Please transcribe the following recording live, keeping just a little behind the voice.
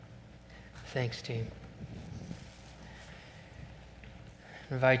Thanks, team.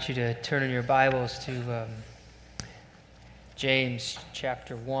 I invite you to turn in your Bibles to James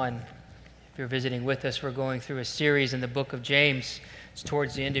chapter 1. If you're visiting with us, we're going through a series in the book of James. It's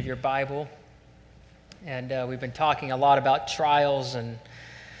towards the end of your Bible. And we've been talking a lot about trials and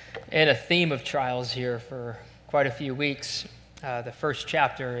a theme of trials here for quite a few weeks. The first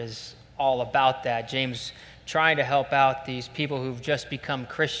chapter is all about that. James trying to help out these people who've just become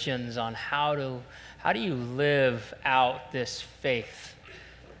Christians on how do you live out this faith?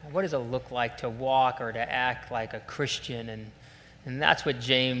 What does it look like to walk or to act like a Christian? And that's what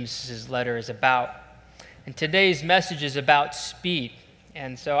James's letter is about. And today's message is about speed.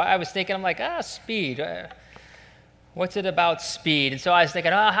 And so I was thinking, speed. What's it about speed? And so I was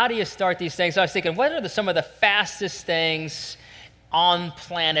thinking, how do you start these things? So I was thinking, what are some of the fastest things on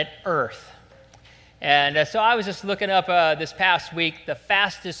planet Earth? And so I was just looking up this past week, the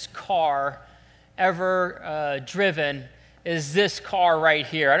fastest car ever driven is this car right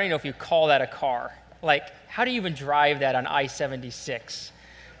here. I don't even know if you call that a car. Like, how do you even drive that on I-76?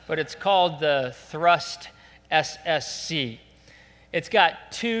 But it's called the Thrust SSC. It's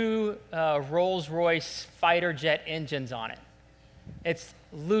got two Rolls-Royce fighter jet engines on it. It's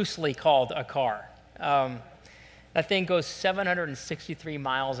loosely called a car. That thing goes 763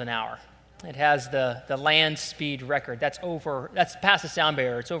 miles an hour. It has the land speed record. That's past the sound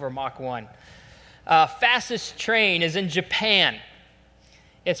barrier. It's over Mach 1. Fastest train is in Japan.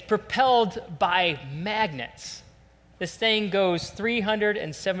 It's propelled by magnets. This thing goes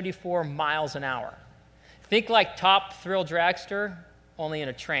 374 miles an hour. Think like Top Thrill Dragster, only in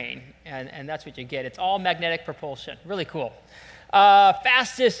a train, and that's what you get. It's all magnetic propulsion. Really cool.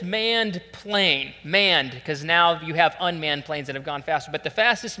 Fastest manned plane. Manned, because now you have unmanned planes that have gone faster. But the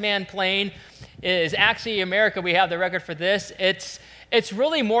fastest manned plane is actually America. We have the record for this. It's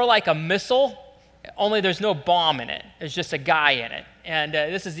really more like a missile, only there's no bomb in it. There's just a guy in it. And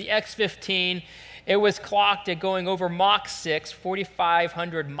this is the X-15. It was clocked at going over Mach 6,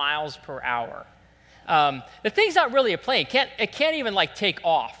 4,500 miles per hour. The thing's not really a plane. It can't even take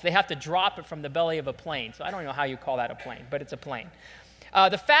off. They have to drop it from the belly of a plane. So I don't know how you call that a plane, but it's a plane.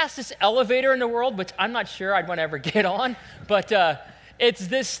 The fastest elevator in the world, which I'm not sure I'd want to ever get on, but it's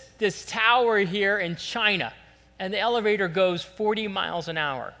this tower here in China, and the elevator goes 40 miles an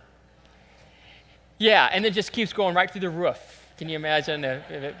hour. Yeah, and it just keeps going right through the roof. Can you imagine?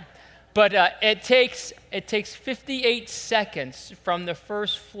 But it takes 58 seconds from the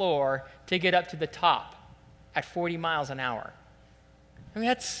first floor to get up to the top at 40 miles an hour. I mean,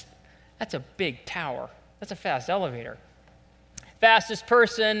 that's a big tower. That's a fast elevator. Fastest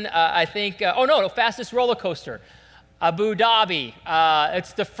person, I think, fastest roller coaster, Abu Dhabi.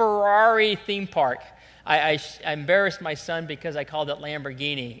 It's the Ferrari theme park. I embarrassed my son because I called it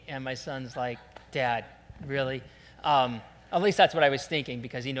Lamborghini, and my son's like, Dad, really? At least that's what I was thinking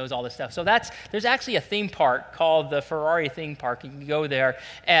because he knows all this stuff. So there's actually a theme park called the Ferrari theme park. You can go there,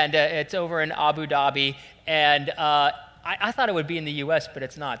 and it's over in Abu Dhabi. And I thought it would be in the U.S., but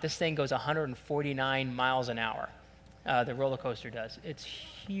it's not. This thing goes 149 miles an hour. The roller coaster does. It's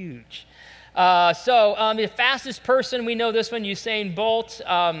huge. The fastest person, we know this one, Usain Bolt.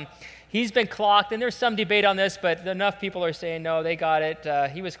 He's been clocked, and there's some debate on this, but enough people are saying, no, they got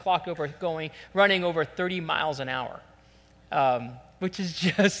it. He was clocked running over 30 miles an hour. Which is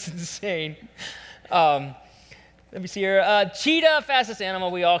just insane. Let me see here. Cheetah, fastest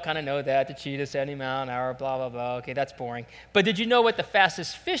animal. We all kind of know that. The cheetah, 70 miles an hour, blah, blah, blah. Okay, that's boring. But did you know what the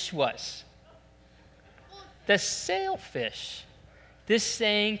fastest fish was? The sailfish. This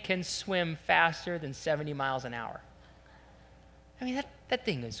thing can swim faster than 70 miles an hour. I mean, that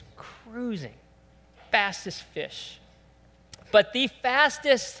thing is cruising. Fastest fish. But the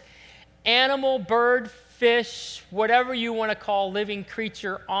fastest animal, bird, fish, whatever you want to call living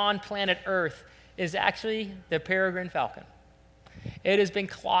creature on planet Earth is actually the peregrine falcon. It has been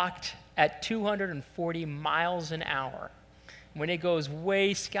clocked at 240 miles an hour when it goes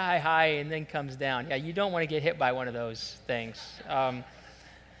way sky high and then comes down. Yeah, you don't want to get hit by one of those things.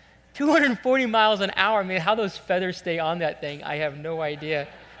 240 miles an hour, I mean, how those feathers stay on that thing, I have no idea.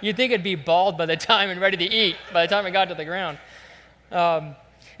 You'd think it'd be bald by the time and ready to eat by the time it got to the ground.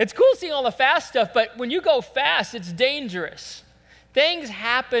 It's cool seeing all the fast stuff, but when you go fast, it's dangerous. Things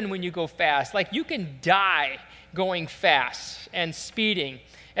happen when you go fast. Like you can die going fast and speeding.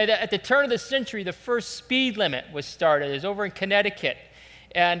 At the turn of the century, the first speed limit was started. It was over in Connecticut.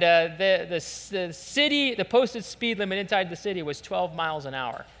 And the posted speed limit inside the city was 12 miles an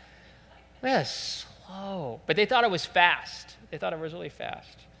hour. That's slow. But they thought it was fast. They thought it was really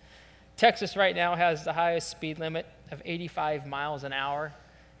fast. Texas right now has the highest speed limit of 85 miles an hour.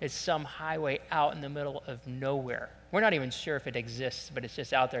 It's some highway out in the middle of nowhere. We're not even sure if it exists, but it's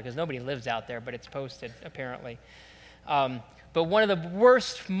just out there because nobody lives out there, but it's posted apparently. But one of the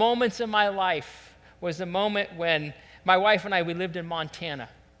worst moments of my life was the moment when my wife and I, we lived in Montana.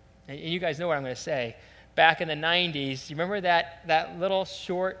 And you guys know what I'm going to say. Back in the 90s, you remember that little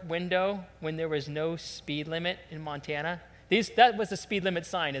short window when there was no speed limit in Montana? That was the speed limit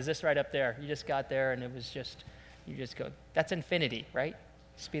sign, is this right up there. You just got there and it was just, you just go, that's infinity, right?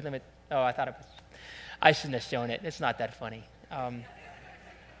 Speed limit, oh, I thought it was, I shouldn't have shown it. It's not that funny.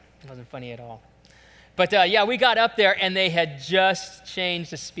 It wasn't funny at all. But yeah, we got up there and they had just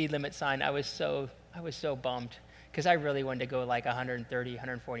changed the speed limit sign. I was so bummed because I really wanted to go like 130,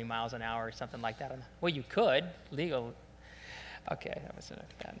 140 miles an hour or something like that. Well, you could, legal. Okay, that was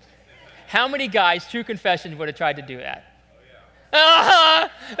bad. How many guys, true confession, would have tried to do that?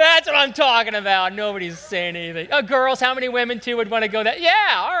 That's what I'm talking about. Nobody's saying anything. Girls, how many women too would want to go that?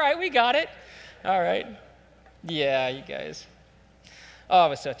 Yeah, all right, we got it. All right. Yeah, you guys. Oh, it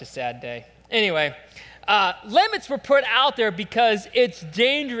was such a sad day. Anyway, limits were put out there because it's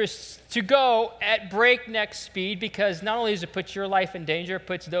dangerous to go at breakneck speed because not only does it put your life in danger, it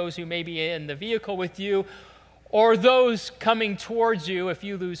puts those who may be in the vehicle with you or those coming towards you if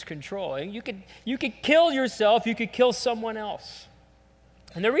you lose control. And you could kill yourself, you could kill someone else.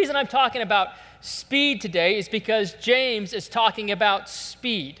 And the reason I'm talking about speed today is because James is talking about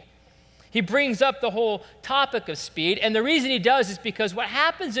speed. He brings up the whole topic of speed, and the reason he does is because what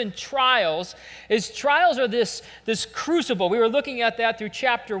happens in trials are this crucible. We were looking at that through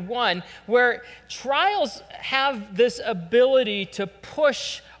chapter 1, where trials have this ability to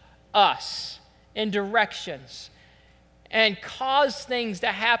push us in directions and cause things to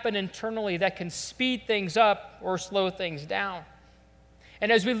happen internally that can speed things up or slow things down.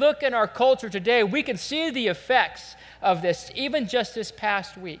 And as we look in our culture today, we can see the effects of this even just this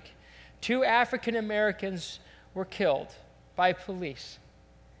past week. 2 African Americans were killed by police.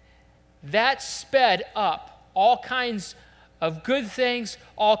 That sped up all kinds of good things,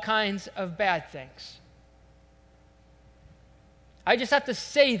 all kinds of bad things. I just have to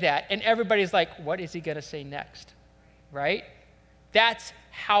say that, and everybody's like, what is he going to say next? Right? That's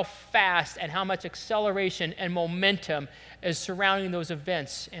how fast and how much acceleration and momentum is surrounding those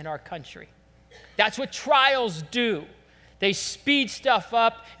events in our country. That's what trials do. They speed stuff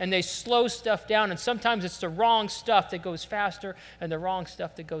up and they slow stuff down, and sometimes it's the wrong stuff that goes faster and the wrong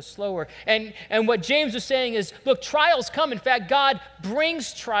stuff that goes slower. And what James was saying is, look, trials come. In fact, God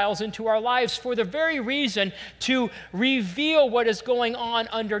brings trials into our lives for the very reason to reveal what is going on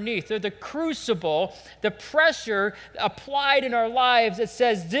underneath. They're the crucible, the pressure applied in our lives that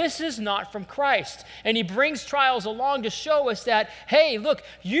says this is not from Christ. And he brings trials along to show us that, hey, look,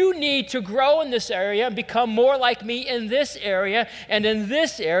 you need to grow in this area and become more like me in this area and in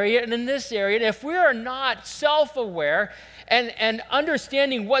this area and in this area. And if we are not self-aware and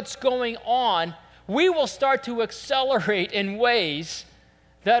understanding what's going on, we will start to accelerate in ways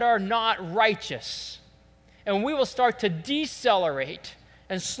that are not righteous. And we will start to decelerate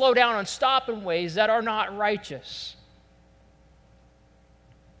and slow down and stop in ways that are not righteous.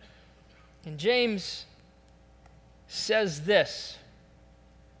 And James says this,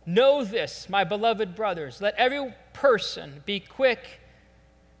 "Know this, my beloved brothers, let every person be quick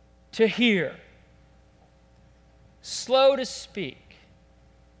to hear, slow to speak,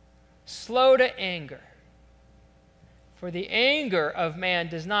 slow to anger. For the anger of man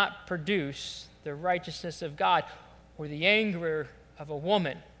does not produce the righteousness of God, or the anger of a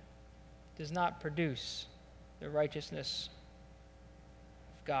woman does not produce the righteousness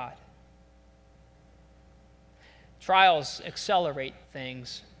of God." Trials accelerate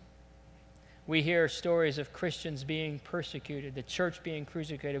things. We hear stories of Christians being persecuted, the church being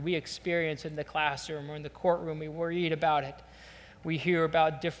persecuted. We experience it in the classroom or in the courtroom. We read about it. We hear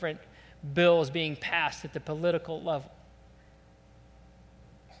about different bills being passed at the political level.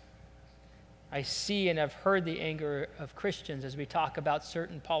 I see and have heard the anger of Christians as we talk about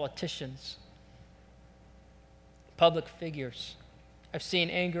certain politicians, public figures. I've seen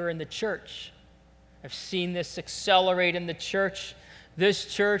anger in the church. I've seen this accelerate in the church.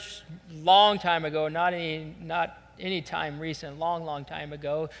 This church, long time ago, not any time recent, long time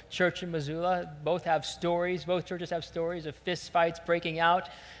ago, church in Missoula, both churches have stories of fist fights breaking out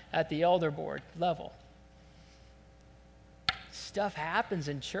at the elder board level. Stuff happens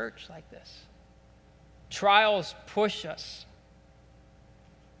in church like this. Trials push us.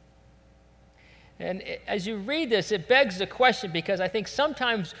 And as you read this, it begs the question, because I think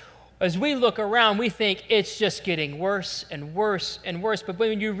sometimes as we look around, we think it's just getting worse and worse and worse. But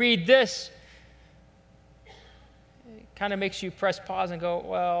when you read this, it kind of makes you press pause and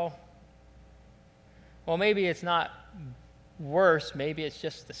go, well, maybe it's not worse, maybe it's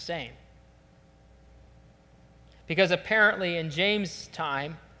just the same. Because apparently in James'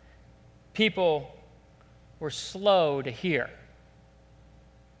 time, people were slow to hear.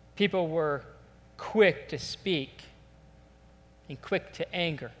 People were quick to speak and quick to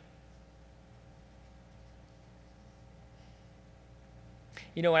anger.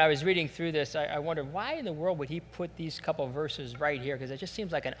 You know, when I was reading through this, I wondered, why in the world would he put these couple verses right here? Because it just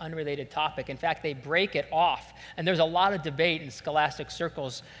seems like an unrelated topic. In fact, they break it off. And there's a lot of debate in scholastic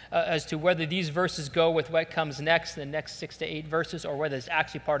circles as to whether these verses go with what comes next, the next 6 to 8 verses, or whether it's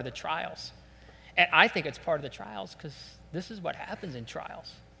actually part of the trials. And I think it's part of the trials because this is what happens in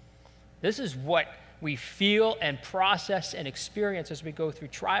trials. This is what we feel and process and experience as we go through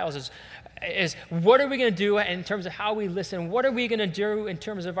trials is what are we going to do in terms of how we listen? What are we going to do in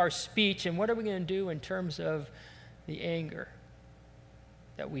terms of our speech? And what are we going to do in terms of the anger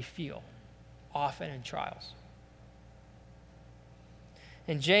that we feel often in trials?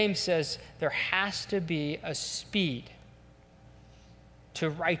 And James says there has to be a speed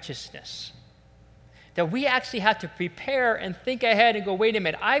to righteousness. That we actually have to prepare and think ahead and go, wait a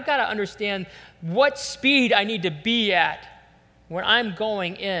minute, I've got to understand what speed I need to be at when I'm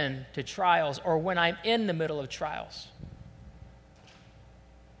going into trials or when I'm in the middle of trials.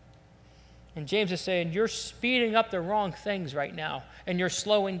 And James is saying, you're speeding up the wrong things right now, and you're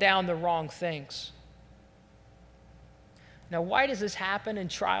slowing down the wrong things. Now, why does this happen in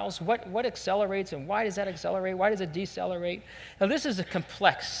trials? What accelerates, and why does that accelerate? Why does it decelerate? Now, this is a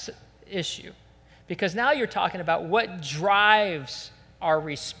complex issue. Because now you're talking about what drives our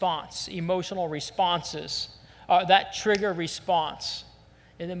response, emotional responses, that trigger response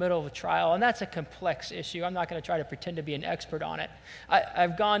in the middle of a trial. And that's a complex issue. I'm not going to try to pretend to be an expert on it.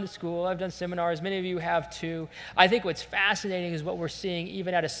 I've gone to school. I've done seminars. Many of you have too. I think what's fascinating is what we're seeing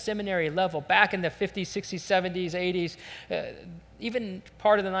even at a seminary level. Back in the 50s, 60s, 70s, 80s, even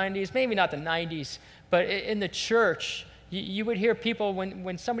part of the 90s, maybe not the 90s, but in the church, you would hear people,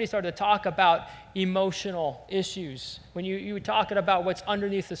 when somebody started to talk about emotional issues, when you were talking about what's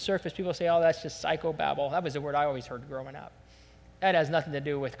underneath the surface, people say, oh, that's just psychobabble. That was the word I always heard growing up. That has nothing to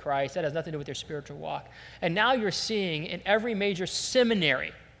do with Christ. That has nothing to do with their spiritual walk. And now you're seeing in every major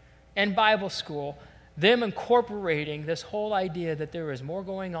seminary and Bible school, them incorporating this whole idea that there is more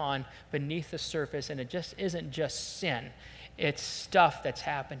going on beneath the surface, and it just isn't just sin. It's stuff that's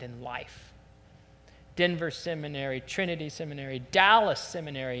happened in life. Denver Seminary, Trinity Seminary, Dallas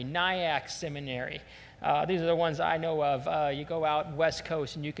Seminary, Nyack Seminary. These are the ones I know of. You go out West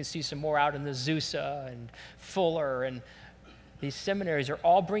Coast and you can see some more out in the Azusa and Fuller. And these seminaries are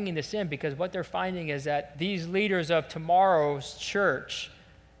all bringing this in because what they're finding is that these leaders of tomorrow's church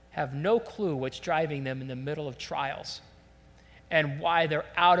have no clue what's driving them in the middle of trials and why they're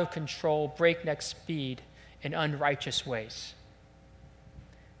out of control, breakneck speed, in unrighteous ways.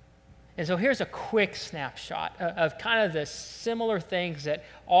 And so here's a quick snapshot of kind of the similar things that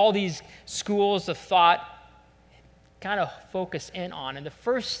all these schools of thought kind of focus in on. And the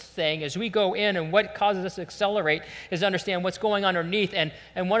first thing as we go in and what causes us to accelerate is understand what's going on underneath. And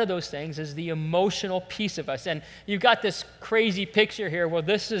one of those things is the emotional piece of us. And you've got this crazy picture here. Well,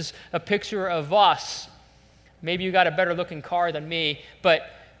 this is a picture of us. Maybe you got a better looking car than me, but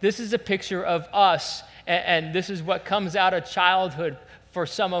this is a picture of us. And this is what comes out of childhood for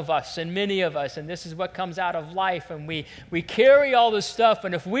some of us and many of us, and this is what comes out of life, and we carry all this stuff,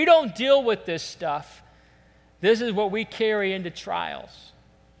 and if we don't deal with this stuff, this is what we carry into trials.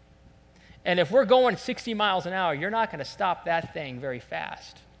 And if we're going 60 miles an hour, you're not going to stop that thing very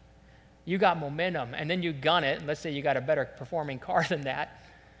fast. You got momentum, and then you gun it. Let's say you got a better performing car than that.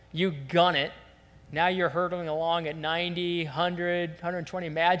 You gun it. Now you're hurtling along at 90, 100, 120.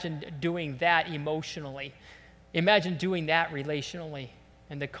 Imagine doing that emotionally. Imagine doing that relationally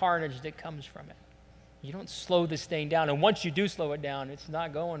and the carnage that comes from it. You don't slow this thing down. And once you do slow it down, it's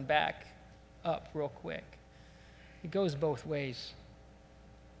not going back up real quick. It goes both ways.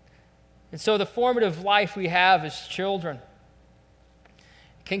 And so the formative life we have as children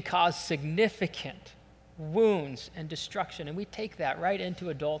can cause significant wounds and destruction. And we take that right into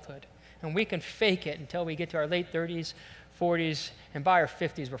adulthood. And we can fake it until we get to our late 30s, 40s, and by our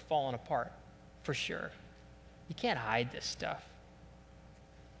 50s, we're falling apart, for sure. You can't hide this stuff.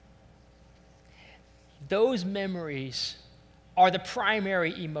 Those memories are the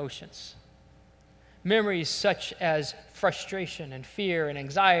primary emotions. Memories such as frustration and fear and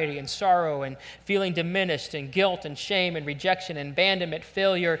anxiety and sorrow and feeling diminished and guilt and shame and rejection and abandonment,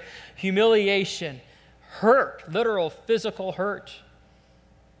 failure, humiliation, hurt, literal physical hurt.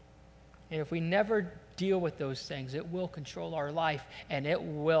 And if we never deal with those things. It will control our life, and it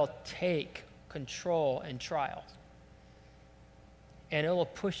will take control in trials. And it will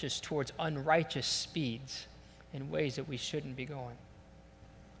push us towards unrighteous speeds in ways that we shouldn't be going.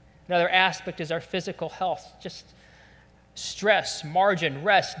 Another aspect is our physical health, just stress, margin,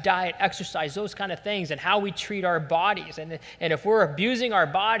 rest, diet, exercise, those kind of things, and how we treat our bodies. And if we're abusing our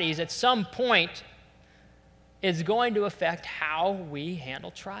bodies, at some point, it's going to affect how we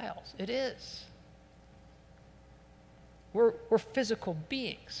handle trials. It is. We're physical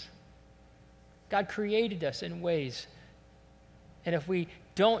beings. God created us in ways, and if we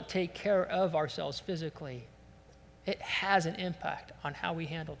don't take care of ourselves physically, it has an impact on how we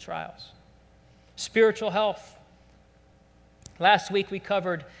handle trials. Spiritual health. Last week we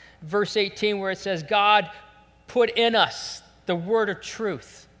covered verse 18 where it says, God put in us the word of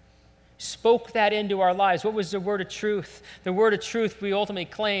truth, spoke that into our lives. What was the word of truth? The word of truth we ultimately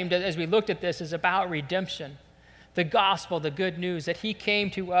claimed as we looked at this is about redemption. The gospel, the good news that he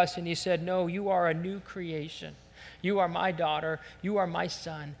came to us and he said, no, you are a new creation. You are my daughter. You are my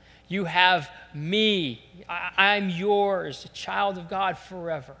son. You have me. I'm yours, a child of God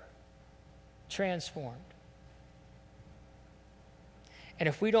forever, transformed. And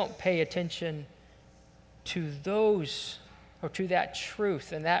if we don't pay attention to those or to that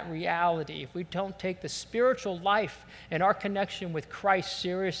truth and that reality, if we don't take the spiritual life and our connection with Christ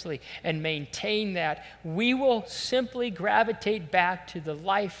seriously and maintain that, we will simply gravitate back to the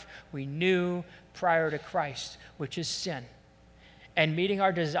life we knew prior to Christ, which is sin, and meeting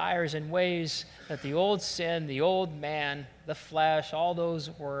our desires in ways that the old sin, the old man, the flesh, all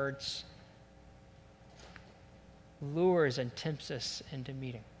those words lures and tempts us into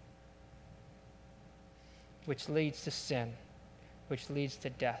meeting, which leads to sin, which leads to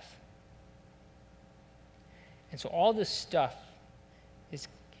death. And so all this stuff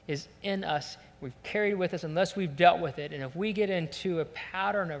is in us. We've carried with us unless we've dealt with it. And if we get into a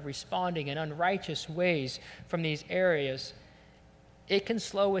pattern of responding in unrighteous ways from these areas, it can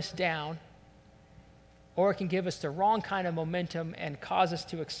slow us down, or it can give us the wrong kind of momentum and cause us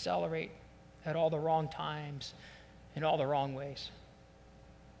to accelerate at all the wrong times in all the wrong ways.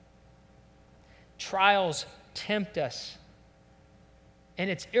 Trials tempt us, and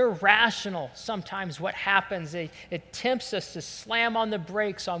it's irrational sometimes what happens. It tempts us to slam on the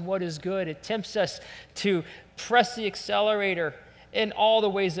brakes on what is good. It tempts us to press the accelerator in all the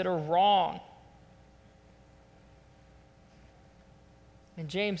ways that are wrong. And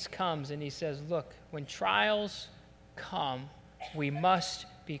James comes and he says, look, when trials come, we must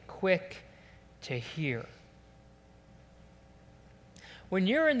be quick to hear. When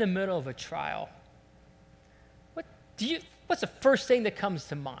you're in the middle of a trial, what's the first thing that comes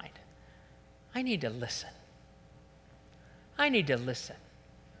to mind? I need to listen. I need to listen.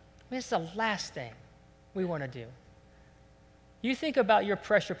 I mean, it's the last thing we want to do. You think about your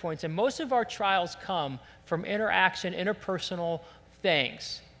pressure points, and most of our trials come from interaction, interpersonal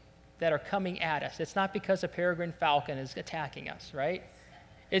things that are coming at us. It's not because a peregrine falcon is attacking us, right?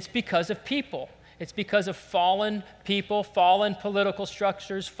 It's because of people. It's because of fallen people, fallen political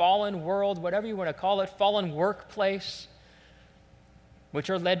structures, fallen world, whatever you want to call it, fallen workplace,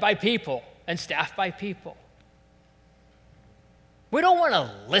 which are led by people and staffed by people. We don't want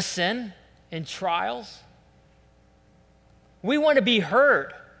to listen in trials. We want to be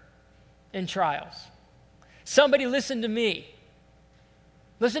heard in trials. Somebody listen to me.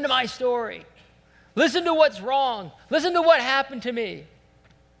 Listen to my story. Listen to what's wrong. Listen to what happened to me.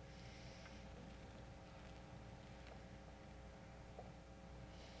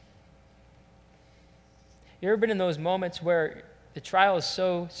 You ever been in those moments where the trial is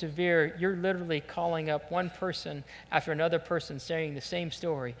so severe, you're literally calling up one person after another person saying the same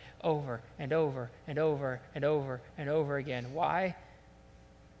story over and over and over and over and over again? Why?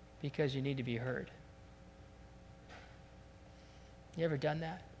 Because you need to be heard. You ever done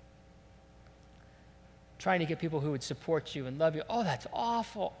that? Trying to get people who would support you and love you. Oh, that's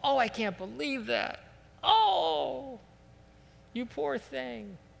awful. Oh, I can't believe that. Oh, you poor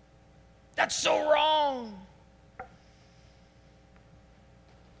thing. That's so wrong.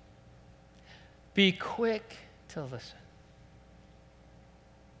 Be quick to listen.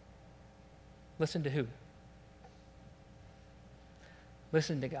 Listen to who?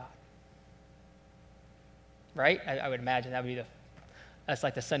 Listen to God. Right? I would imagine that would be that's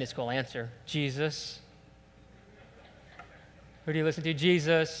like the Sunday school answer. Jesus. Who do you listen to?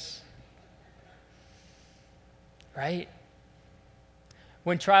 Jesus. Right?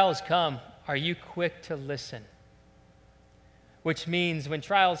 When trials come, are you quick to listen? Which means when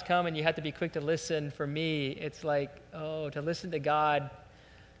trials come and you have to be quick to listen, for me, it's like, to listen to God,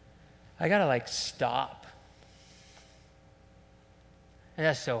 I got to stop. And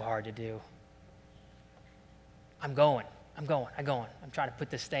that's so hard to do. I'm going. I'm trying to put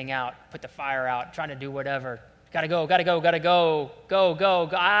this thing out, put the fire out, trying to do whatever. Gotta go. Go.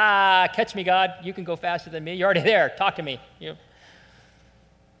 Catch me, God. You can go faster than me. You're already there. Talk to me.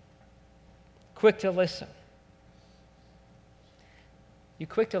 Quick to listen. You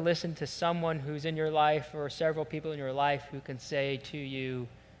quick to listen to someone who's in your life or several people in your life who can say to you,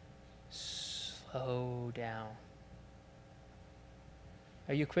 slow down.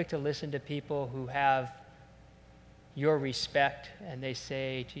 Are you quick to listen to people who have your respect and they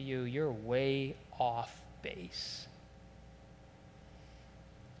say to you, you're way off base?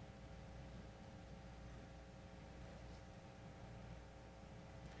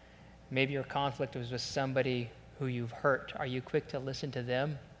 Maybe your conflict was with somebody who you've hurt. Are you quick to listen to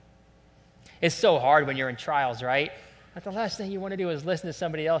them? It's so hard when you're in trials, right? But the last thing you want to do is listen to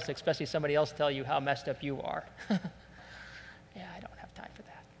somebody else, especially somebody else tell you how messed up you are. Yeah, I don't have time for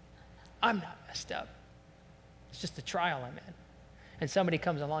that. I'm not messed up. It's just the trial I'm in. And somebody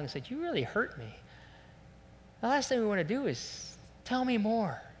comes along and says, you really hurt me. The last thing we want to do is tell me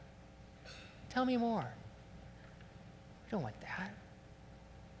more. Tell me more. We don't want that.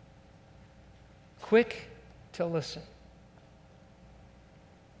 Quick to listen.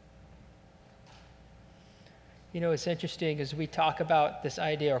 It's interesting as we talk about this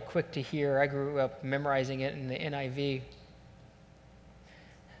idea of quick to hear. I grew up memorizing it in the NIV.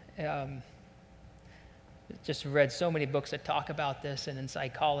 Just read so many books that talk about this, and in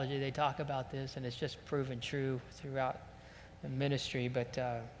psychology they talk about this, and it's just proven true throughout the ministry. But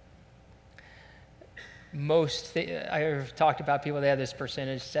I've talked about people, they have this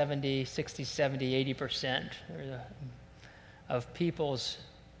percentage, 70, 60, 70, 80% of people's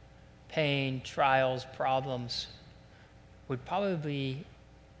pain, trials, problems would probably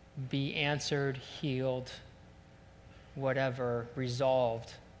be answered, healed, whatever,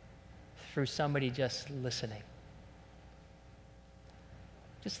 resolved through somebody just listening.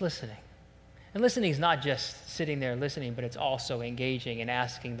 Just listening. And listening is not just sitting there listening, but it's also engaging and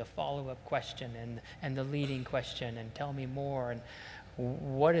asking the follow-up question and the leading question and tell me more and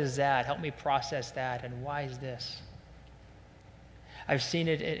what is that? Help me process that and why is this? I've seen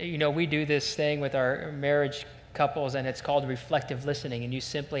it, we do this thing with our marriage couples and it's called reflective listening, and you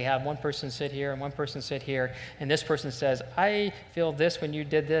simply have one person sit here and one person sit here, and this person says, I feel this when you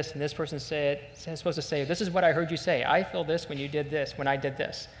did this, and this person is supposed to say, this is what I heard you say. I feel this when you did this, when I did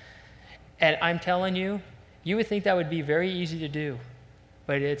this. And I'm telling you, you would think that would be very easy to do,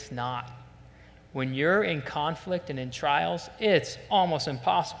 but it's not. When you're in conflict and in trials, it's almost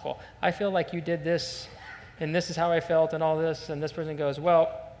impossible. I feel like you did this, and this is how I felt, and all this, and this person goes,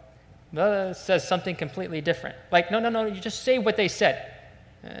 well, says something completely different. No, you just say what they said.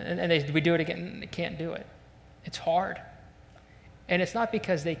 And we do it again, and they can't do it. It's hard. And it's not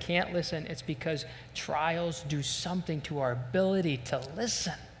because they can't listen, it's because trials do something to our ability to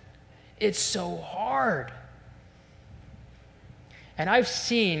listen. It's so hard. And I've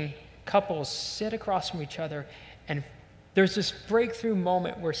seen couples sit across from each other, and there's this breakthrough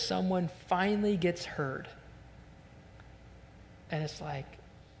moment where someone finally gets heard. And it's like,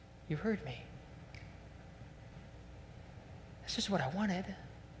 you heard me. That's just what I wanted.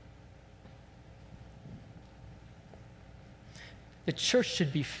 The church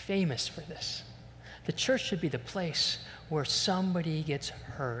should be famous for this. The church should be the place where somebody gets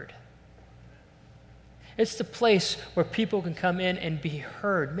heard. It's the place where people can come in and be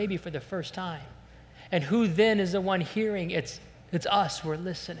heard, maybe for the first time. And who then is the one hearing? It's us, we're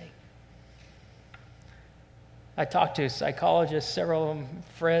listening. I talked to psychologists, several of them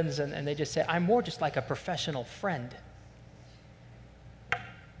friends, and they just say, I'm more just like a professional friend.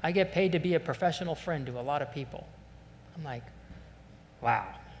 I get paid to be a professional friend to a lot of people. I'm like, wow,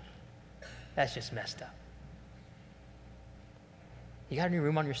 that's just messed up. You got any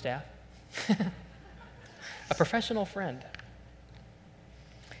room on your staff? A professional friend.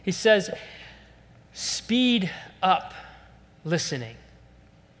 He says, speed up listening.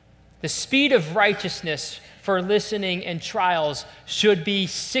 The speed of righteousness for listening in trials should be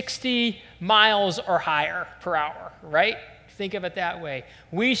 60 miles or higher per hour, right? Think of it that way.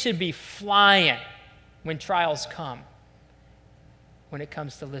 We should be flying when trials come, when it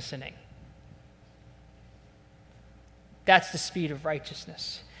comes to listening. That's the speed of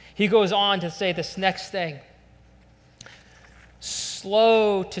righteousness. He goes on to say this next thing.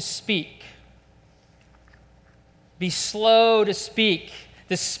 Slow to speak. Be slow to speak.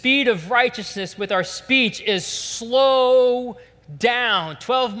 The speed of righteousness with our speech is slow down,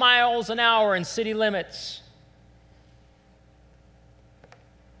 12 miles an hour in city limits.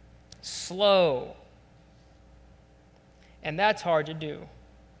 slow. And that's hard to do.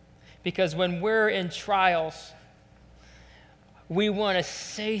 Because when we're in trials, we want to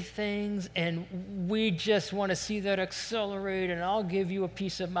say things and we just want to see that accelerate, and I'll give you a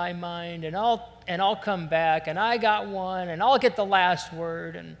piece of my mind, and I'll come back, and I got one, and I'll get the last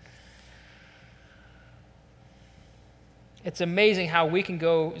word. And it's amazing how we can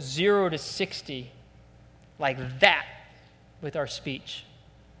go 0 to 60 like that with our speech.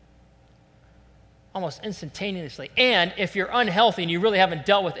 Almost instantaneously. And if you're unhealthy and you really haven't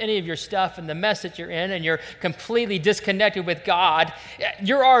dealt with any of your stuff and the mess that you're in, and you're completely disconnected with God,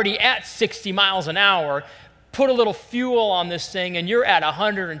 you're already at 60 miles an hour. Put a little fuel on this thing and you're at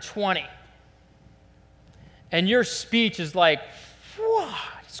 120. And your speech is like, what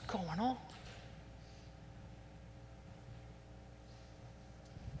is going on?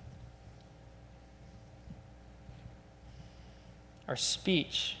 Our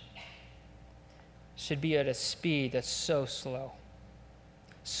speech should be at a speed that's so slow.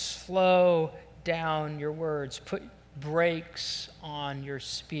 Slow down your words. Put brakes on your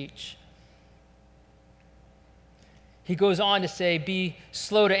speech. He goes on to say, be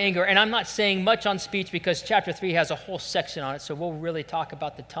slow to anger. And I'm not saying much on speech because chapter 3 has a whole section on it, so we'll really talk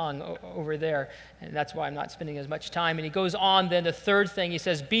about the tongue over there, and that's why I'm not spending as much time. And he goes on then, the third thing, he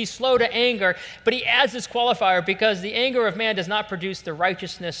says, be slow to anger, but he adds this qualifier, because the anger of man does not produce the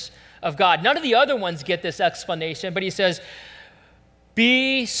righteousness of God. None of the other ones get this explanation, but he says,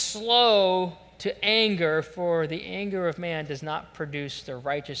 be slow to anger, for the anger of man does not produce the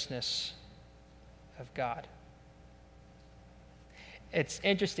righteousness of God. It's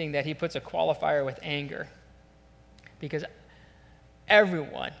interesting that he puts a qualifier with anger, because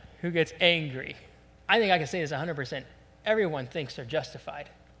everyone who gets angry, I think I can say this 100%, everyone thinks they're justified.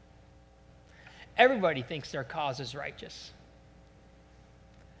 Everybody thinks their cause is righteous.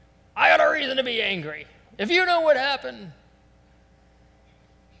 I got a reason to be angry. If you know what happened.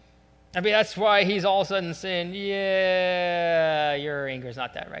 I mean, that's why he's all of a sudden saying, yeah, your anger is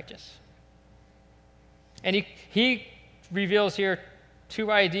not that righteous. And he reveals here two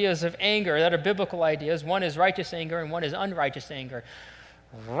ideas of anger that are biblical ideas. One is righteous anger and one is unrighteous anger.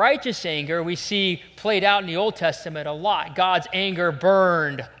 Righteous anger we see played out in the Old Testament a lot. God's anger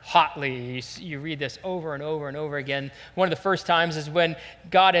burned hotly. You read this over and over and over again. One of the first times is when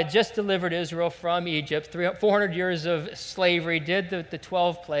God had just delivered Israel from Egypt, 400 years of slavery, did the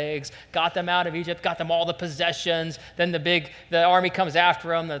 12 plagues, got them out of Egypt, got them all the possessions. Then the army comes after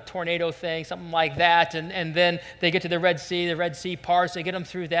them, the tornado thing, something like that. And then they get to the Red Sea parts, they get them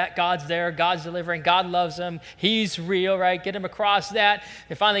through that. God's there, God's delivering, God loves them. He's real, right? Get them across that.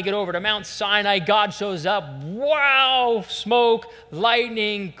 They finally get over to Mount Sinai. God shows up. Wow! Smoke,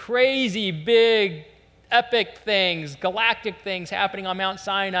 lightning, crazy big, epic things, galactic things happening on Mount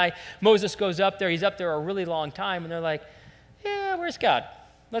Sinai. Moses goes up there. He's up there a really long time. And they're like, yeah, where's God?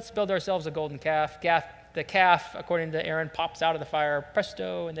 Let's build ourselves a golden calf. The calf, according to Aaron, pops out of the fire.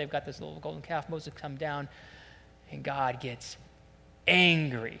 Presto. And they've got this little golden calf. Moses comes down. And God gets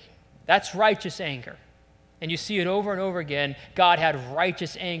angry. That's righteous anger. And you see it over and over again. God had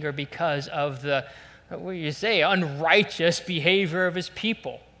righteous anger because of the, unrighteous behavior of his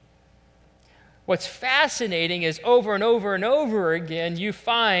people. What's fascinating is over and over and over again, you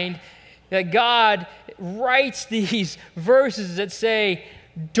find that God writes these verses that say,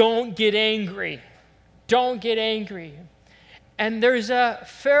 don't get angry. Don't get angry. And there's a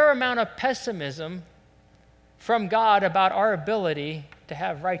fair amount of pessimism from God about our ability to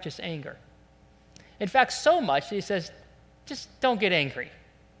have righteous anger. In fact, so much that he says, just don't get angry.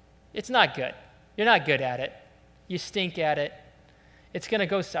 It's not good. You're not good at it. You stink at it. It's going to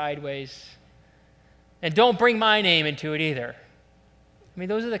go sideways. And don't bring my name into it either. I mean,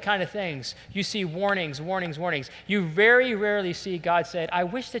 those are the kind of things. You see warnings, warnings, warnings. You very rarely see God say, I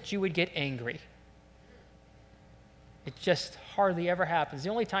wish that you would get angry. It just hardly ever happens. The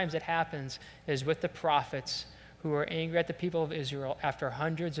only times it happens is with the prophets who are angry at the people of Israel after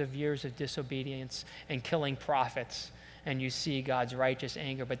hundreds of years of disobedience and killing prophets, and you see God's righteous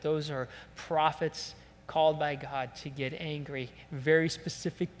anger. But those are prophets called by God to get angry. Very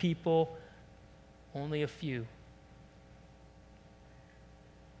specific people, only a few.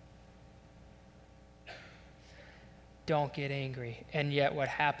 Don't get angry. And yet what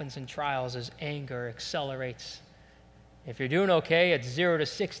happens in trials is anger accelerates. If you're doing okay, it's 0 to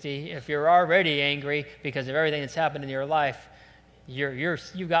 60. If you're already angry because of everything that's happened in your life,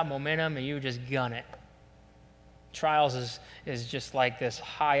 you've got momentum and you just gun it. Trials is just like this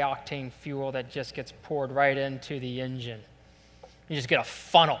high-octane fuel that just gets poured right into the engine. You just get a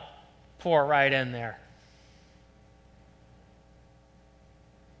funnel, pour it right in there.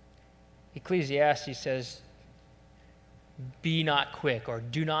 Ecclesiastes says, be not quick, or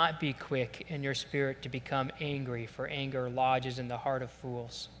do not be quick in your spirit to become angry, for anger lodges in the heart of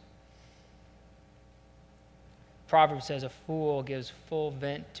fools. Proverbs says a fool gives full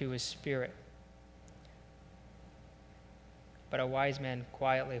vent to his spirit, but a wise man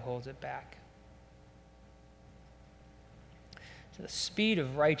quietly holds it back. So the speed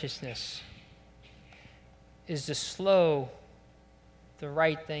of righteousness is to slow the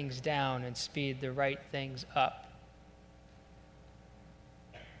right things down and speed the right things up.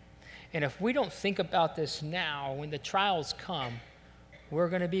 And if we don't think about this now, when the trials come, we're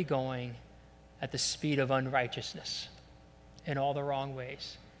going to be going at the speed of unrighteousness in all the wrong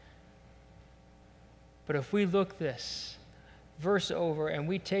ways. But if we look this verse over and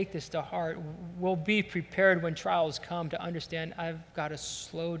we take this to heart, we'll be prepared when trials come to understand I've got to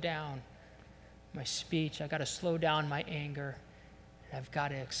slow down my speech, I've got to slow down my anger, and I've got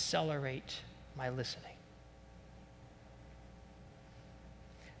to accelerate my listening.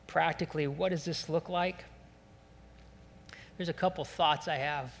 Practically, what does this look like? There's a couple thoughts I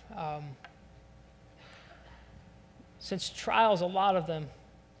have. Since trials, a lot of them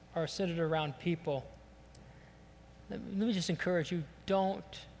are centered around people, let me just encourage you,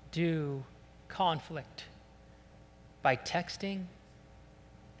 don't do conflict by texting,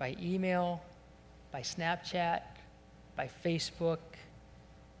 by email, by Snapchat, by Facebook.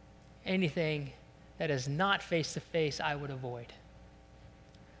 Anything that is not face-to-face, I would avoid.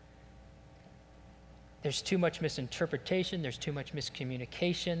 There's too much misinterpretation. There's too much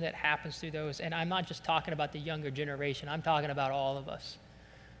miscommunication that happens through those. And I'm not just talking about the younger generation. I'm talking about all of us.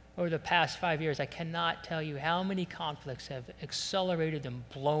 Over the past 5 years, I cannot tell you how many conflicts have accelerated and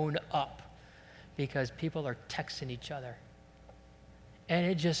blown up because people are texting each other. And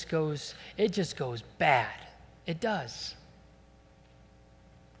it just goes bad. It does.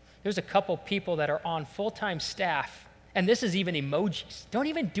 There's a couple people that are on full-time staff, and this is even emojis. Don't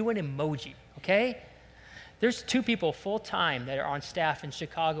even do an emoji, okay? There's 2 people full-time that are on staff in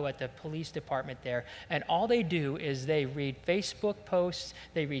Chicago at the police department there, and all they do is they read Facebook posts,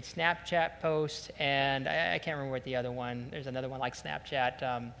 they read Snapchat posts, and I can't remember what the other one, there's another one like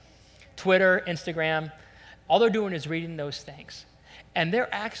Snapchat, Twitter, Instagram. All they're doing is reading those things. And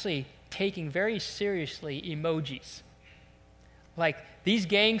they're actually taking very seriously emojis. Like these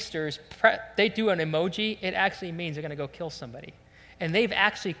gangsters, they do an emoji, it actually means they're going to go kill somebody. And they've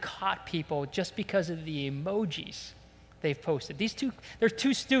actually caught people just because of the emojis they've posted. There's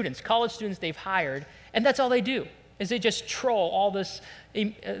 2 students, college students they've hired, and that's all they do, is they just troll all this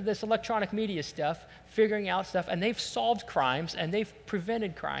electronic media stuff, figuring out stuff, and they've solved crimes, and they've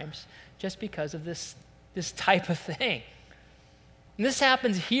prevented crimes just because of this type of thing. And this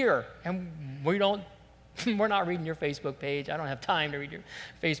happens here, and we're not reading your Facebook page. I don't have time to read your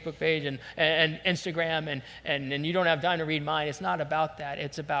Facebook page and Instagram, and you don't have time to read mine. It's not about that.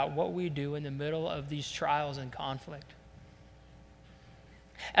 It's about what we do in the middle of these trials and conflict.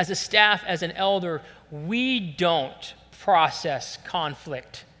 As a staff, as an elder, we don't process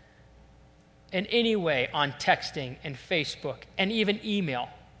conflict in any way on texting and Facebook and even email.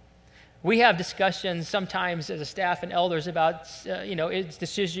 We have discussions sometimes as a staff and elders about, it's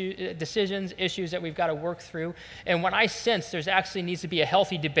decisions, issues that we've got to work through. And when I sense there's actually needs to be a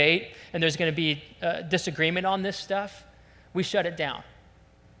healthy debate and there's going to be disagreement on this stuff, we shut it down.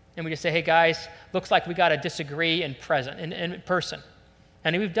 And we just say, hey guys, looks like we got to disagree in person.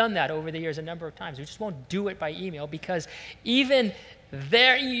 And we've done that over the years a number of times. We just won't do it by email because even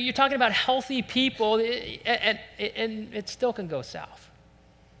there, you're talking about healthy people and it still can go south.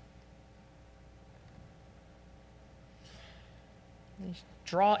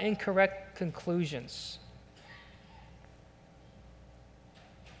 Draw incorrect conclusions.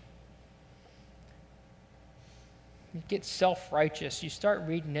 You get self-righteous. You start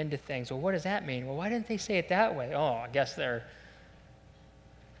reading into things. Well, what does that mean? Well, why didn't they say it that way? Oh, I guess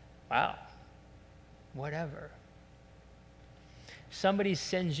wow, whatever. Somebody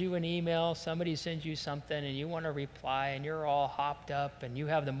sends you an email, somebody sends you something, and you want to reply, and you're all hopped up, and you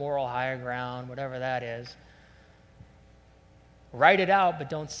have the moral higher ground, whatever that is. Write it out, but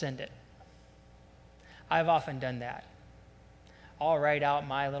don't send it. I've often done that. I'll write out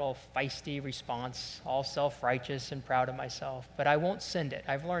my little feisty response, all self-righteous and proud of myself, but I won't send it.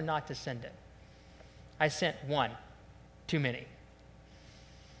 I've learned not to send it. I sent one, too many.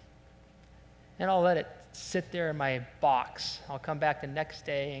 And I'll let it sit there in my box. I'll come back the next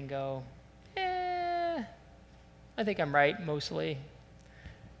day and go, I think I'm right mostly.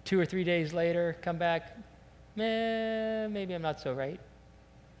 2 or 3 days later, come back, maybe I'm not so right.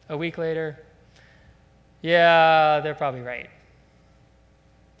 A week later, yeah, they're probably right.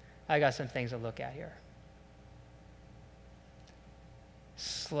 I got some things to look at here.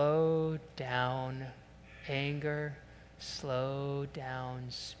 Slow down anger, slow down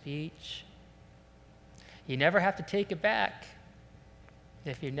speech. You never have to take it back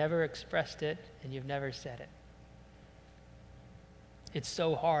if you've never expressed it and you've never said it. It's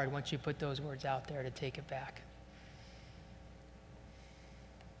so hard once you put those words out there to take it back.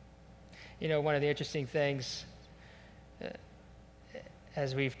 You know, one of the interesting things,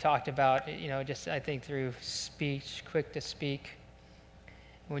 as we've talked about, just I think through speech, quick to speak,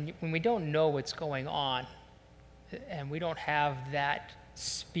 when we don't know what's going on and we don't have that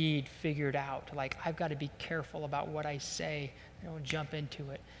speed figured out, like I've got to be careful about what I say, I don't jump into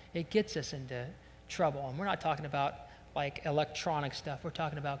it, it gets us into trouble. And we're not talking about like electronic stuff, we're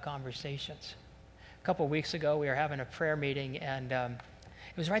talking about conversations. A couple of weeks ago, we were having a prayer meeting, and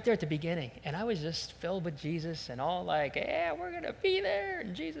it was right there at the beginning, and I was just filled with Jesus and all like, yeah, we're going to be there,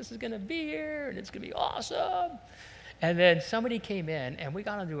 and Jesus is going to be here, and it's going to be awesome. And then somebody came in, and we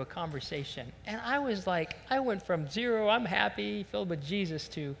got into a conversation, and I was like, I went from zero, I'm happy, filled with Jesus,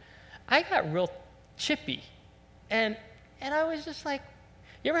 to I got real chippy. And I was just like,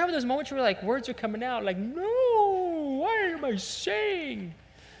 you ever have those moments where like words are coming out, like, no, why am I saying?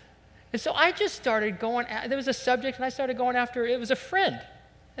 And so I just started going, there was a subject, and I started going after, it was a friend.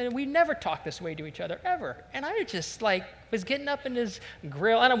 And we never talked this way to each other, ever. And I just like was getting up in his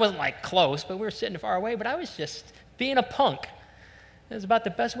grill, and I wasn't like close, but we were sitting far away, but I was just being a punk. It was about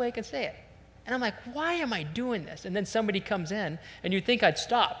the best way I could say it. And I'm like, why am I doing this? And then somebody comes in, and you'd think I'd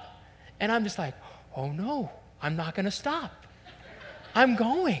stop. And I'm just like, oh no, I'm not going to stop. I'm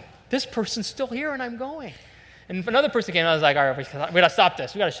going. This person's still here, and I'm going. And another person came in, I was like, all right, we got to stop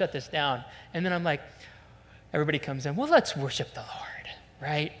this. We got to shut this down. And then I'm like, everybody comes in, well, let's worship the Lord,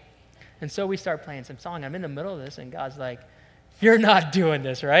 right? And so we start playing some song. I'm in the middle of this, and God's like, you're not doing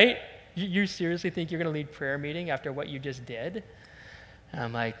this, right? You seriously think you're going to lead prayer meeting after what you just did? And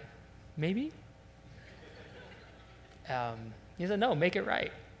I'm like, maybe. He said, no, make it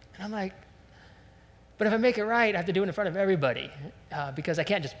right. And I'm like, but if I make it right, I have to do it in front of everybody because I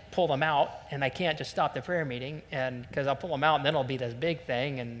can't just pull them out, and I can't just stop the prayer meeting, and because I'll pull them out, and then it'll be this big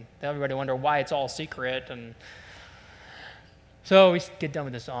thing, and everybody wonder why it's all secret. And so we get done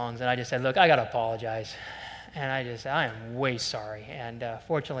with the songs, and I just said, look, I got to apologize. And I am way sorry. And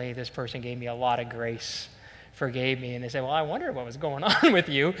fortunately, this person gave me a lot of grace, forgave me, and they said, well, I wondered what was going on with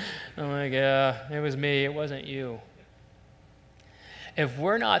you. I'm like, yeah, it was me, it wasn't you. If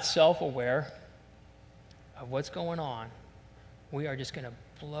we're not self-aware of what's going on, we are just going to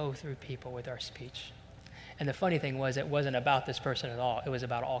blow through people with our speech. And the funny thing was, it wasn't about this person at all. It was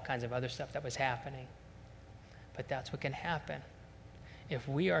about all kinds of other stuff that was happening. But that's what can happen if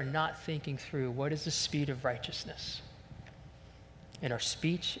we are not thinking through what is the speed of righteousness in our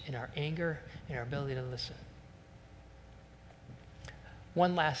speech, in our anger, in our ability to listen.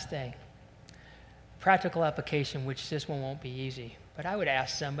 One last thing. Practical application, which this one won't be easy. But I would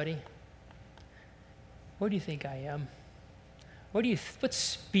ask somebody, what do you think I am? What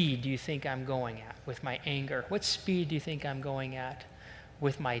speed do you think I'm going at with my anger? What speed do you think I'm going at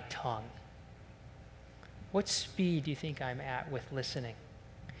with my tongue? What speed do you think I'm at with listening?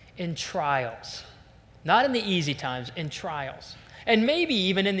 In trials. Not in the easy times, in trials. And maybe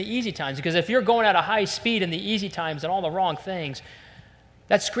even in the easy times, because if you're going at a high speed in the easy times and all the wrong things,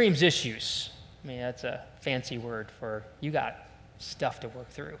 that screams issues. I mean, that's a fancy word for you got stuff to work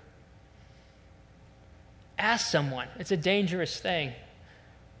through. Ask someone. It's a dangerous thing,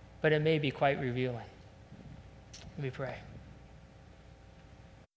 but it may be quite revealing. Let me pray.